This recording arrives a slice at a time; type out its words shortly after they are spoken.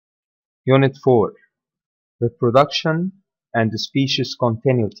Unit 4. Reproduction and Species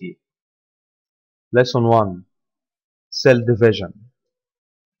Continuity. Lesson 1. Cell Division.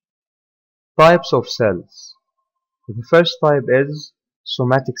 Types of cells. The first type is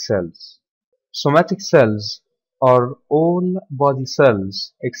somatic cells. Somatic cells are all body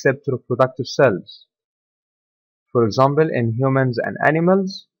cells except reproductive cells. For example, in humans and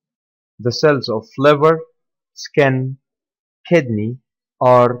animals, the cells of liver, skin, kidney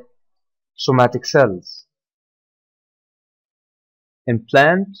are somatic cells. In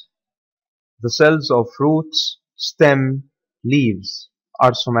plant, the cells of roots, stem, leaves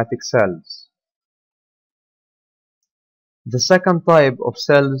are somatic cells. The second type of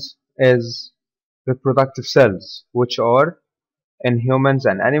cells is reproductive cells, which are, in humans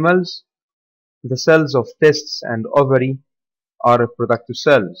and animals, the cells of testes and ovary are reproductive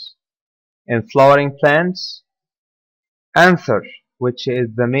cells. In flowering plants, anther, which is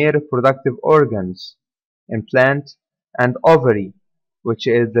the male reproductive organs in plant, and ovary, which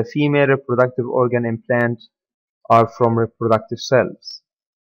is the female reproductive organ in plant, are from reproductive cells.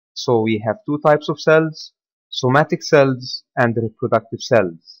 So we have two types of cells, somatic cells and reproductive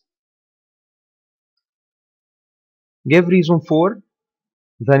cells. Give reason 4.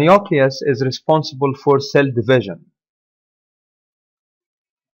 The nucleus is responsible for cell division.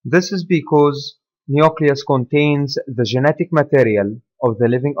 This is because nucleus contains the genetic material of the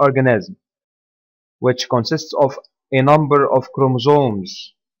living organism, which consists of a number of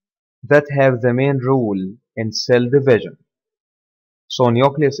chromosomes that have the main role in cell division. So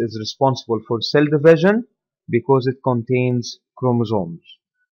nucleus is responsible for cell division because it contains chromosomes.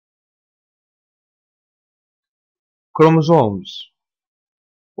 Chromosomes.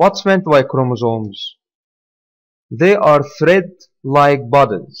 What's meant by chromosomes? They are thread-like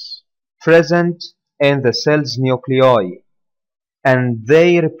bodies present in the cell's nuclei, and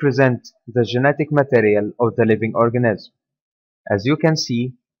they represent the genetic material of the living organism. As you can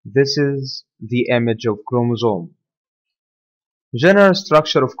see, this is the image of chromosome. General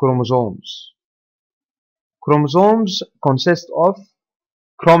structure of chromosomes. Chromosomes consist of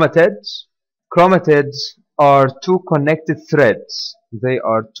chromatids. Chromatids are two connected threads. They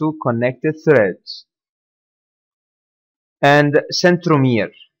are two connected threads. And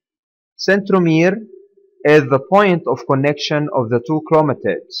centromere. Centromere is the point of connection of the two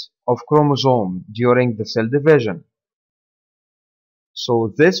chromatids of chromosome during the cell division.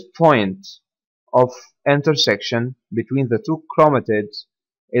 So this point of intersection between the two chromatids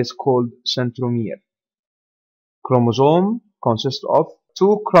is called centromere. Chromosome consists of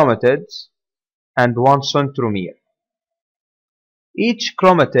two chromatids and one centromere. Each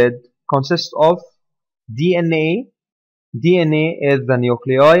chromatid consists of DNA. DNA is the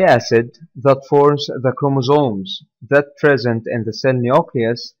nucleic acid that forms the chromosomes that present in the cell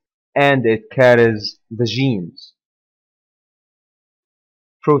nucleus, and it carries the genes.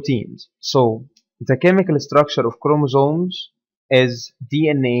 Proteins. So the chemical structure of chromosomes is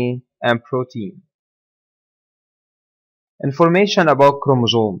DNA and protein. Information about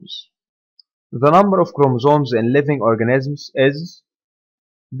chromosomes. The number of chromosomes in living organisms is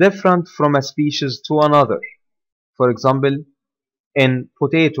different from a species to another. For example, in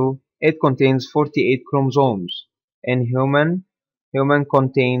potato, it contains 48 chromosomes. In human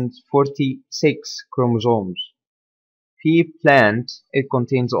contains 46 chromosomes. Pea plant, it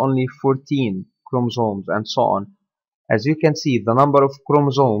contains only 14 chromosomes, and so on. As you can see, the number of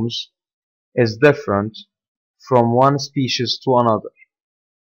chromosomes is different from one species to another.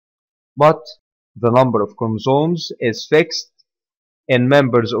 But the number of chromosomes is fixed in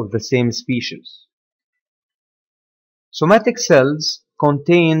members of the same species. Somatic cells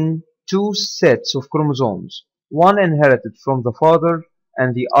contain two sets of chromosomes, one inherited from the father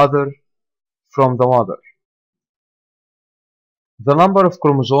and the other from the mother. The number of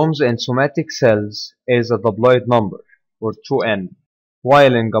chromosomes in somatic cells is a diploid number, or 2n,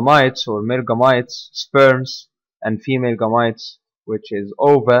 while in gametes or male gametes, sperms, and female gametes, which is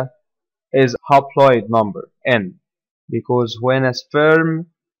ova, is haploid number, n, because when a sperm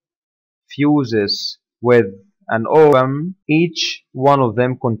fuses with an ovum, each one of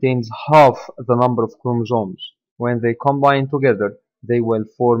them contains half the number of chromosomes. When they combine together, they will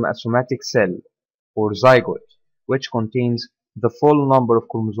form a somatic cell, or zygote, which contains the full number of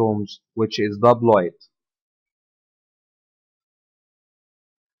chromosomes, which is diploid.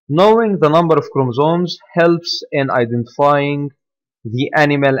 Knowing the number of chromosomes helps in identifying the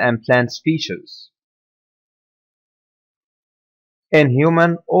animal and plant species. In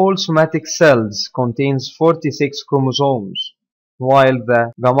human, all somatic cells contains 46 chromosomes, while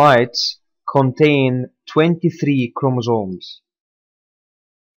the gametes contain 23 chromosomes.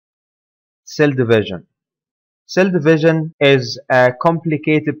 Cell division. Cell division is a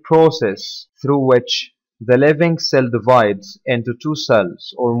complicated process through which the living cell divides into two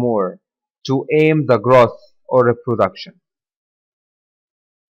cells or more to aim the growth or reproduction.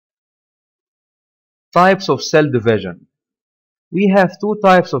 Types of cell division. We have two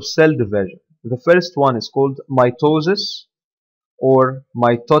types of cell division. The first one is called mitosis or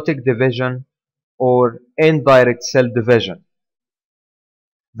mitotic division or indirect cell division.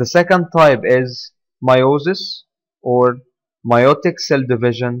 The second type is meiosis or meiotic cell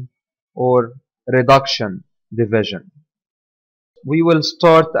division or reduction division. We will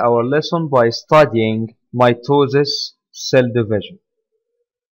start our lesson by studying mitosis cell division.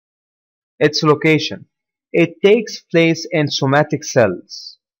 Its location. It takes place in somatic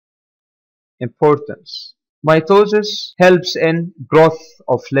cells. Importance. Mitosis helps in growth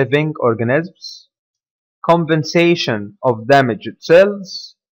of living organisms, compensation of damaged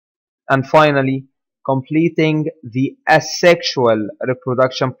cells, and finally, completing the asexual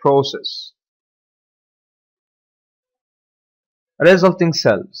reproduction process. Resulting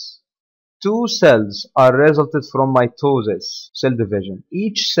cells. Two cells are resulted from mitosis cell division.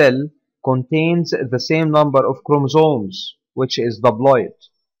 Each cell contains the same number of chromosomes, which is diploid,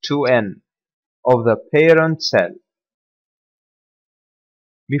 2n, of the parent cell.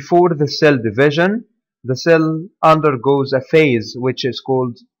 Before the cell division, the cell undergoes a phase which is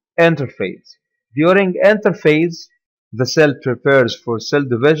called interphase. During interphase, the cell prepares for cell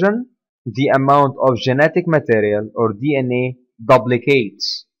division. The amount of genetic material or DNA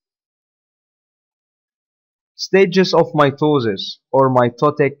duplicates. Stages of mitosis or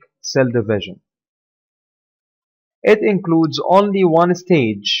mitotic cell division. It includes only one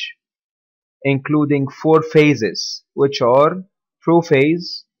stage, including 4 phases, which are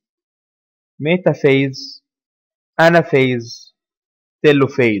prophase, metaphase, anaphase,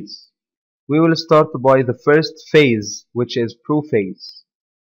 telophase. We will start by the first phase, which is prophase.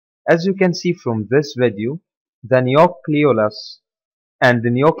 As you can see from this video, the nucleolus and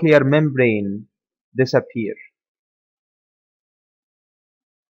the nuclear membrane disappear.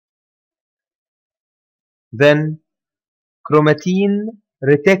 Then chromatin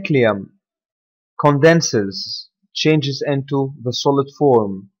reticulum condenses, changes into the solid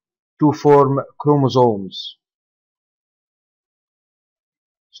form to form chromosomes.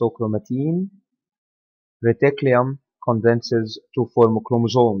 So chromatin reticulum condenses to form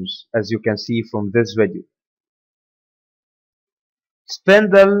chromosomes, as you can see from this video.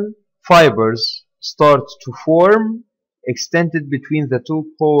 Spindle fibers start to form, extended between the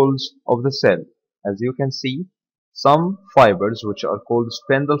two poles of the cell. As you can see, some fibers, which are called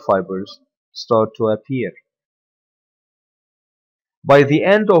spindle fibers, start to appear. By the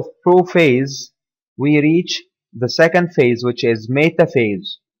end of prophase, we reach the second phase, which is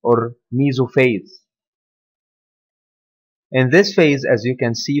metaphase or mesophase. In this phase, as you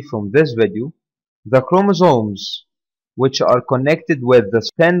can see from this video, the chromosomes, which are connected with the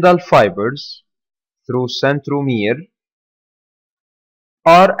spindle fibers through centromere,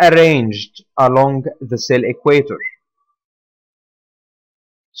 are arranged along the cell equator.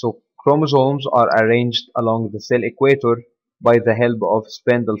 So chromosomes are arranged along the cell equator by the help of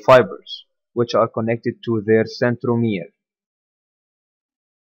spindle fibers, which are connected to their centromere.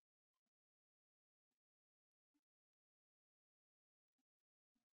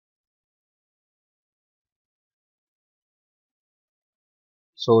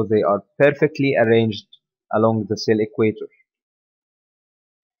 So they are perfectly arranged along the cell equator.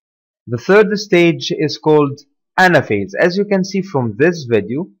 The third stage is called anaphase. As you can see from this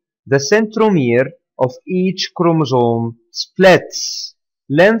video, the centromere of each chromosome splits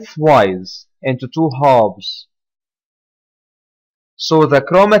lengthwise into two halves. So the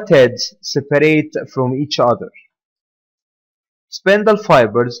chromatids separate from each other. Spindle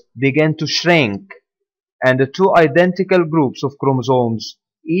fibers begin to shrink, and the two identical groups of chromosomes,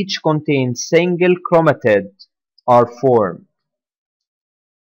 each contain single chromatid, are formed.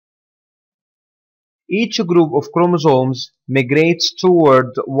 Each group of chromosomes migrates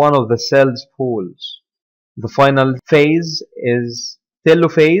toward one of the cell's poles. The final phase is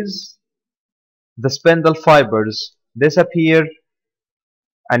telophase. The spindle fibers disappear.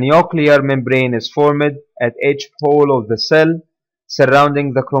 A nuclear membrane is formed at each pole of the cell,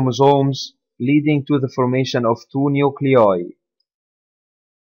 surrounding the chromosomes, leading to the formation of two nuclei.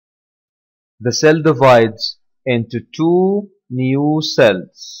 The cell divides into two new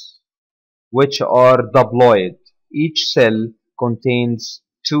cells, which are diploid. Each cell contains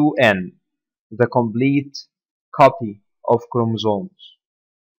 2n, the complete copy of chromosomes.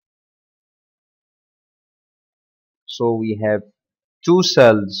 So we have two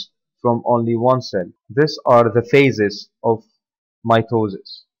cells from only one cell. These are the phases of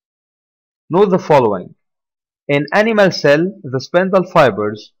mitosis. Note the following. In animal cell, the spindle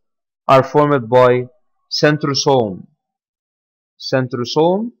fibers are formed by centrosome.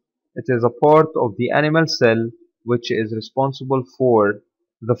 Centrosome, it is a part of the animal cell which is responsible for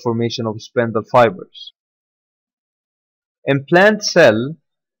the formation of spindle fibers. In plant cell,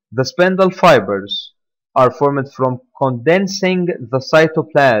 the spindle fibers are formed from condensing the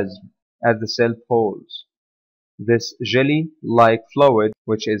cytoplasm at the cell poles. This jelly-like fluid,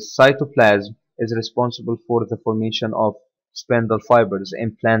 which is cytoplasm, is responsible for the formation of spindle fibers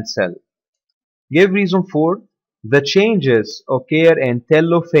in plant cell. Give reason for the changes occur in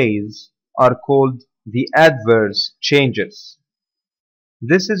telophase are called the adverse changes.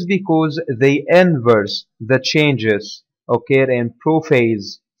 This is because they inverse the changes occur in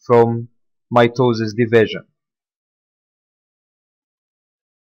prophase from mitosis division.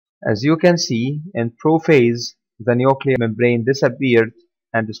 As you can see, in prophase, the nuclear membrane disappeared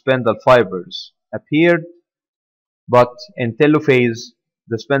and the spindle fibers appeared, but in telophase,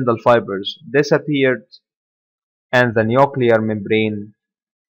 the spindle fibers disappeared and the nuclear membrane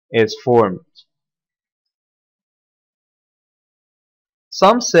is formed.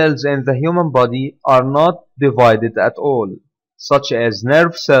 Some cells in the human body are not divided at all, such as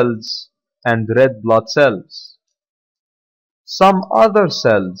nerve cells and red blood cells. Some other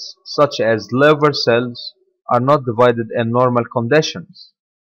cells, such as liver cells, are not divided in normal conditions,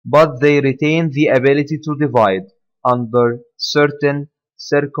 but they retain the ability to divide under certain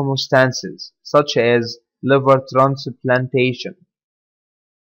circumstances, such as liver transplantation.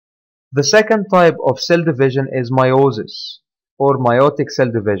 The second type of cell division is meiosis, or meiotic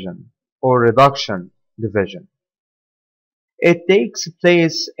cell division, or reduction division. It takes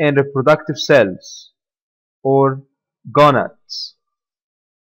place in reproductive cells, or gonads.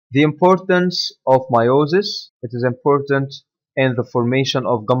 The importance of meiosis, it is important in the formation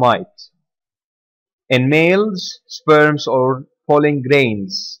of gamete. In males, sperms or pollen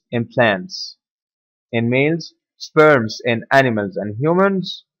grains in plants. In males, sperms in animals and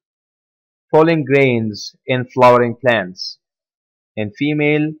humans, pollen grains in flowering plants. In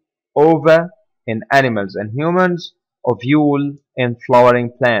female, ova in animals and humans, ovule in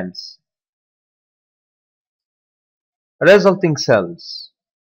flowering plants. Resulting cells.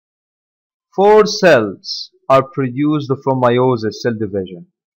 4 cells are produced from meiosis cell division.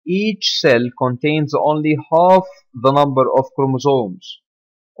 Each cell contains only half the number of chromosomes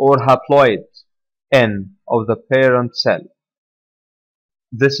or haploid N of the parent cell.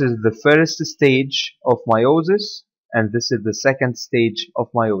 This is the first stage of meiosis and this is the second stage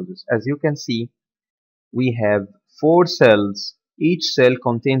of meiosis. As you can see, we have 4 cells. Each cell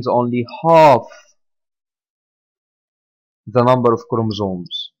contains only half the number of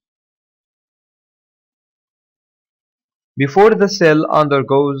chromosomes. Before the cell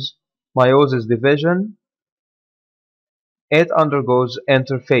undergoes meiosis division, it undergoes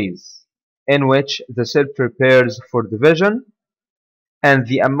interphase, in which the cell prepares for division and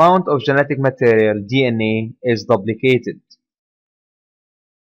the amount of genetic material DNA is duplicated.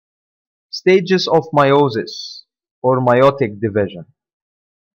 Stages of meiosis or meiotic division.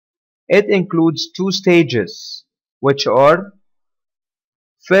 It includes 2 stages, which are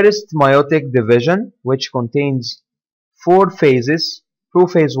first meiotic division, which contains 4 phases: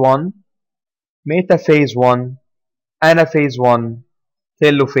 prophase 1, metaphase 1, anaphase 1,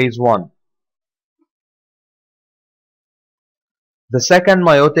 telophase 1. The second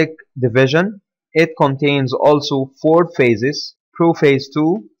meiotic division, it contains also 4 phases: prophase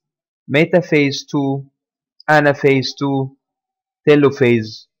 2, metaphase 2, anaphase 2,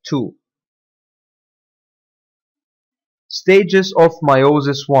 telophase 2. Stages of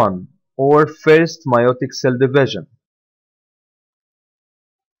meiosis 1 or first meiotic cell division.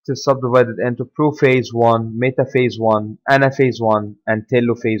 It is subdivided into prophase 1, metaphase 1, anaphase 1, and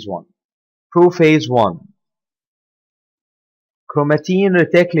telophase 1. Prophase 1. Chromatin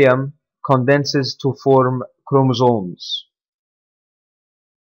reticulum condenses to form chromosomes.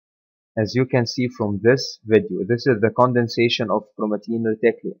 As you can see from this video, this is the condensation of chromatin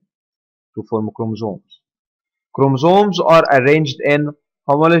reticulum to form chromosomes. Chromosomes are arranged in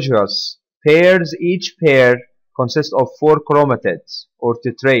homologous pairs. Each pair consists of 4 chromatids or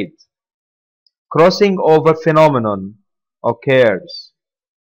tetrad. Crossing over phenomenon occurs.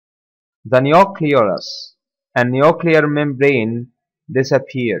 The nucleus and nuclear membrane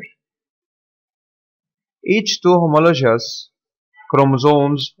disappear. Each 2 homologous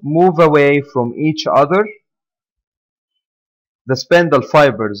chromosomes move away from each other. The spindle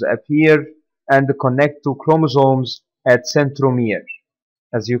fibers appear and connect to chromosomes at centromere.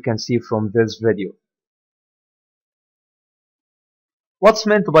 as you can see from this video. What's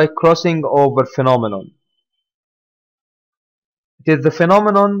meant by crossing over phenomenon? It is the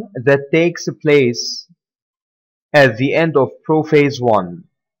phenomenon that takes place at the end of prophase 1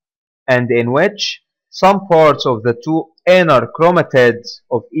 and in which some parts of the two inner chromatids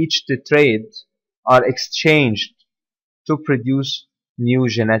of each tetrad are exchanged to produce new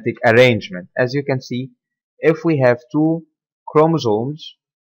genetic arrangement. As you can see, if we have two chromosomes,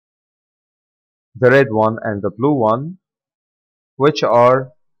 the red one and the blue one, which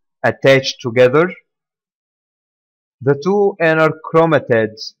are attached together, the two inner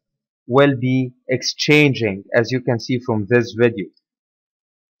chromatids will be exchanging, as you can see from this video.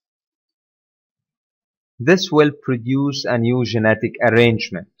 This will produce a new genetic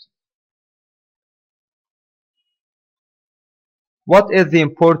arrangement. What is the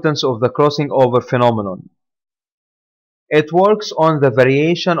importance of the crossing over phenomenon? It works on the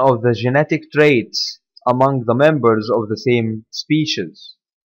variation of the genetic traits among the members of the same species.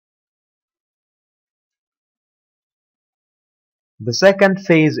 The second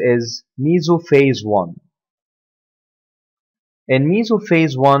phase is mesophase 1. In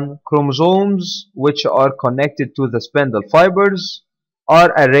mesophase 1, chromosomes which are connected to the spindle fibers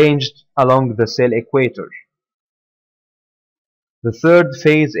are arranged along the cell equator. The third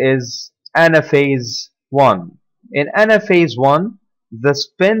phase is anaphase 1. In anaphase 1, the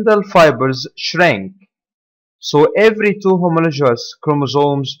spindle fibers shrink, so every two homologous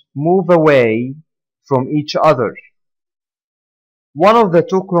chromosomes move away from each other. One of the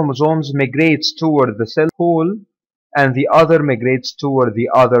two chromosomes migrates toward the cell pole and the other migrates toward the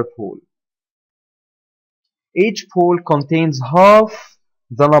other pole. Each pole contains half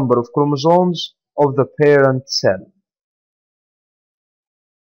the number of chromosomes of the parent cell.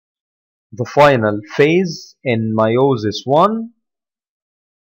 The final phase in meiosis 1,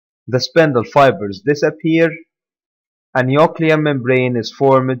 the spindle fibers disappear, a nuclear membrane is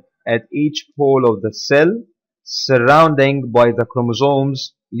formed at each pole of the cell, surrounding by the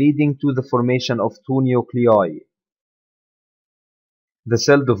chromosomes, leading to the formation of two nuclei. The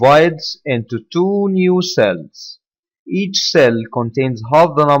cell divides into two new cells. Each cell contains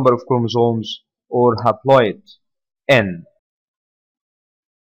half the number of chromosomes or haploid, N.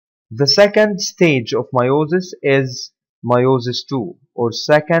 The second stage of meiosis is meiosis 2, or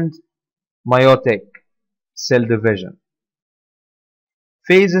second meiotic cell division.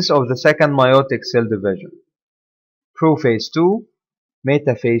 Phases of the second meiotic cell division: prophase 2,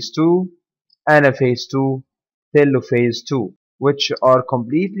 metaphase 2, anaphase 2, telophase 2, which are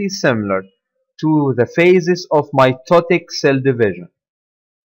completely similar to the phases of mitotic cell division.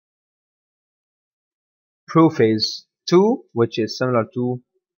 Prophase 2, which is similar to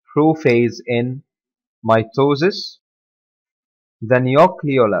prophase in mitosis, the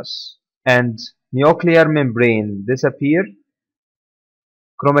nucleolus and nuclear membrane disappear,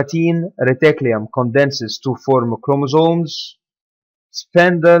 chromatin reticulum condenses to form chromosomes,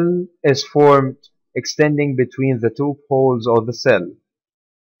 spindle is formed extending between the two poles of the cell.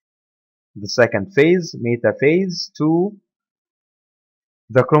 The second phase, metaphase 2,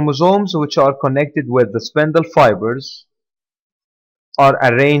 the chromosomes which are connected with the spindle fibers are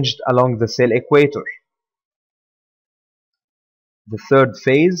arranged along the cell equator. The third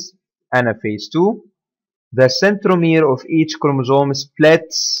phase, anaphase 2, the centromere of each chromosome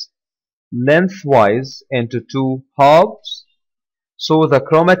splits lengthwise into two halves, so the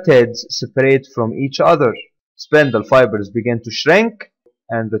chromatids separate from each other. Spindle fibers begin to shrink,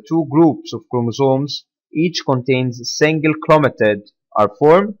 and the two groups of chromosomes, each contains a single chromatid, are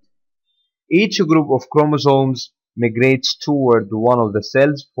formed. Each group of chromosomes migrates toward one of the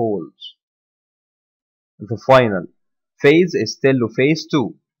cell's poles. The final phase is telophase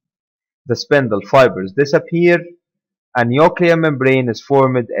 2. The spindle fibers disappear, a nuclear membrane is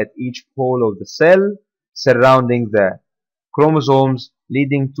formed at each pole of the cell, surrounding the chromosomes,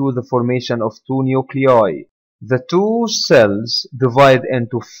 leading to the formation of two nuclei. The two cells divide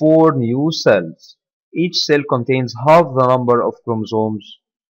into four new cells. Each cell contains half the number of chromosomes,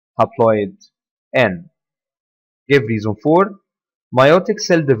 haploid N. Give reason 4. Meiotic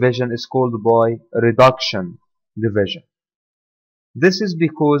cell division is called by reduction division. This is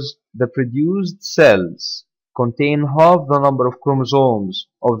because the produced cells contain half the number of chromosomes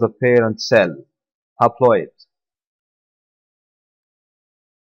of the parent cell, haploid.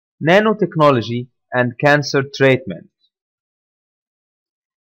 Nanotechnology and cancer treatment.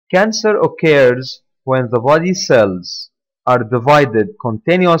 Cancer occurs when the body cells are divided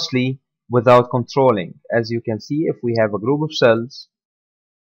continuously without controlling. As you can see, if we have a group of cells,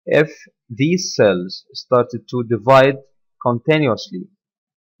 if these cells started to divide continuously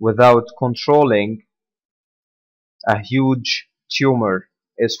without controlling, a huge tumor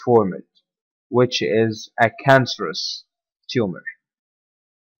is formed, which is a cancerous tumor.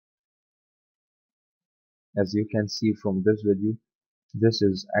 As you can see from this video, this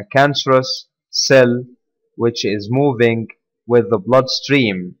is a cancerous cell which is moving with the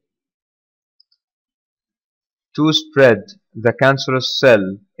bloodstream to spread the cancerous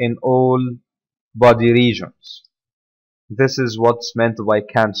cell in all body regions. This is what's meant by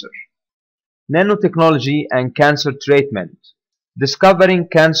cancer. Nanotechnology and cancer treatment. Discovering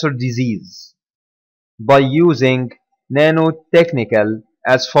cancer disease by using nanotechnical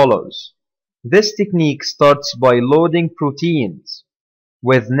as follows. This technique starts by loading proteins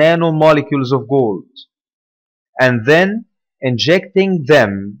with nanomolecules of gold and then injecting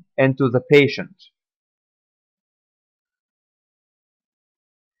them into the patient.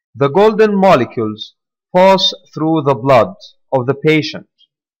 The golden molecules pass through the blood of the patient.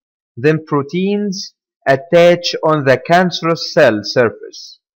 Then proteins attach on the cancerous cell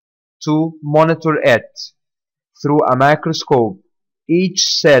surface to monitor it through a microscope, each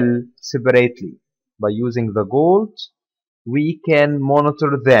cell separately. By using the gold, we can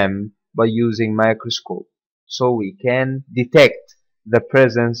monitor them by using microscope, so we can detect the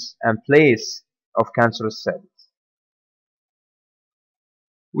presence and place of cancerous cells.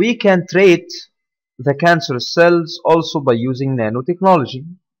 We can treat the cancerous cells also by using nanotechnology.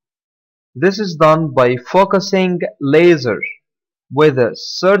 This is done by focusing laser with a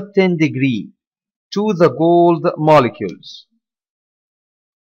certain degree to the gold molecules.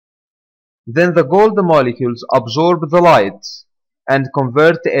 Then the gold molecules absorb the light and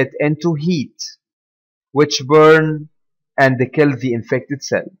convert it into heat, which burn and kill the infected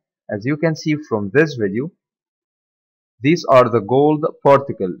cell. As you can see from this video, these are the gold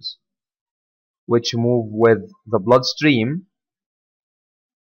particles which move with the bloodstream.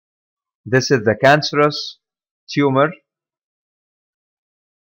 This is the cancerous tumor.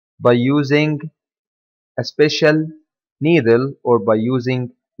 By using a special needle or by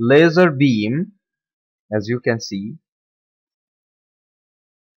using laser beam, as you can see,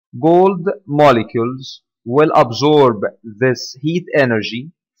 gold molecules will absorb this heat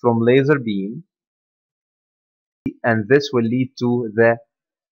energy from laser beam, and this will lead to the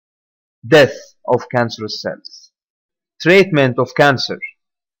death of cancerous cells. Treatment of cancer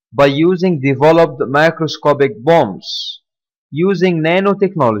by using developed microscopic bombs. Using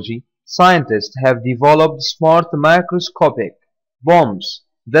nanotechnology, scientists have developed smart microscopic bombs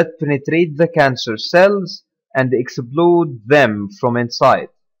that penetrate the cancer cells and explode them from inside.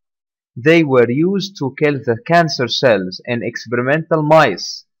 They were used to kill the cancer cells in experimental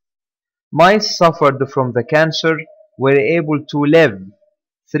mice. Mice suffered from the cancer were able to live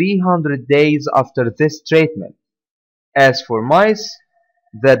 300 days after this treatment. As for mice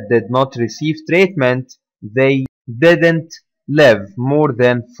that did not receive treatment, they didn't live more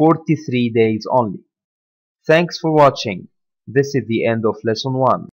than 43 days only. Thanks for watching. This is the end of lesson 1.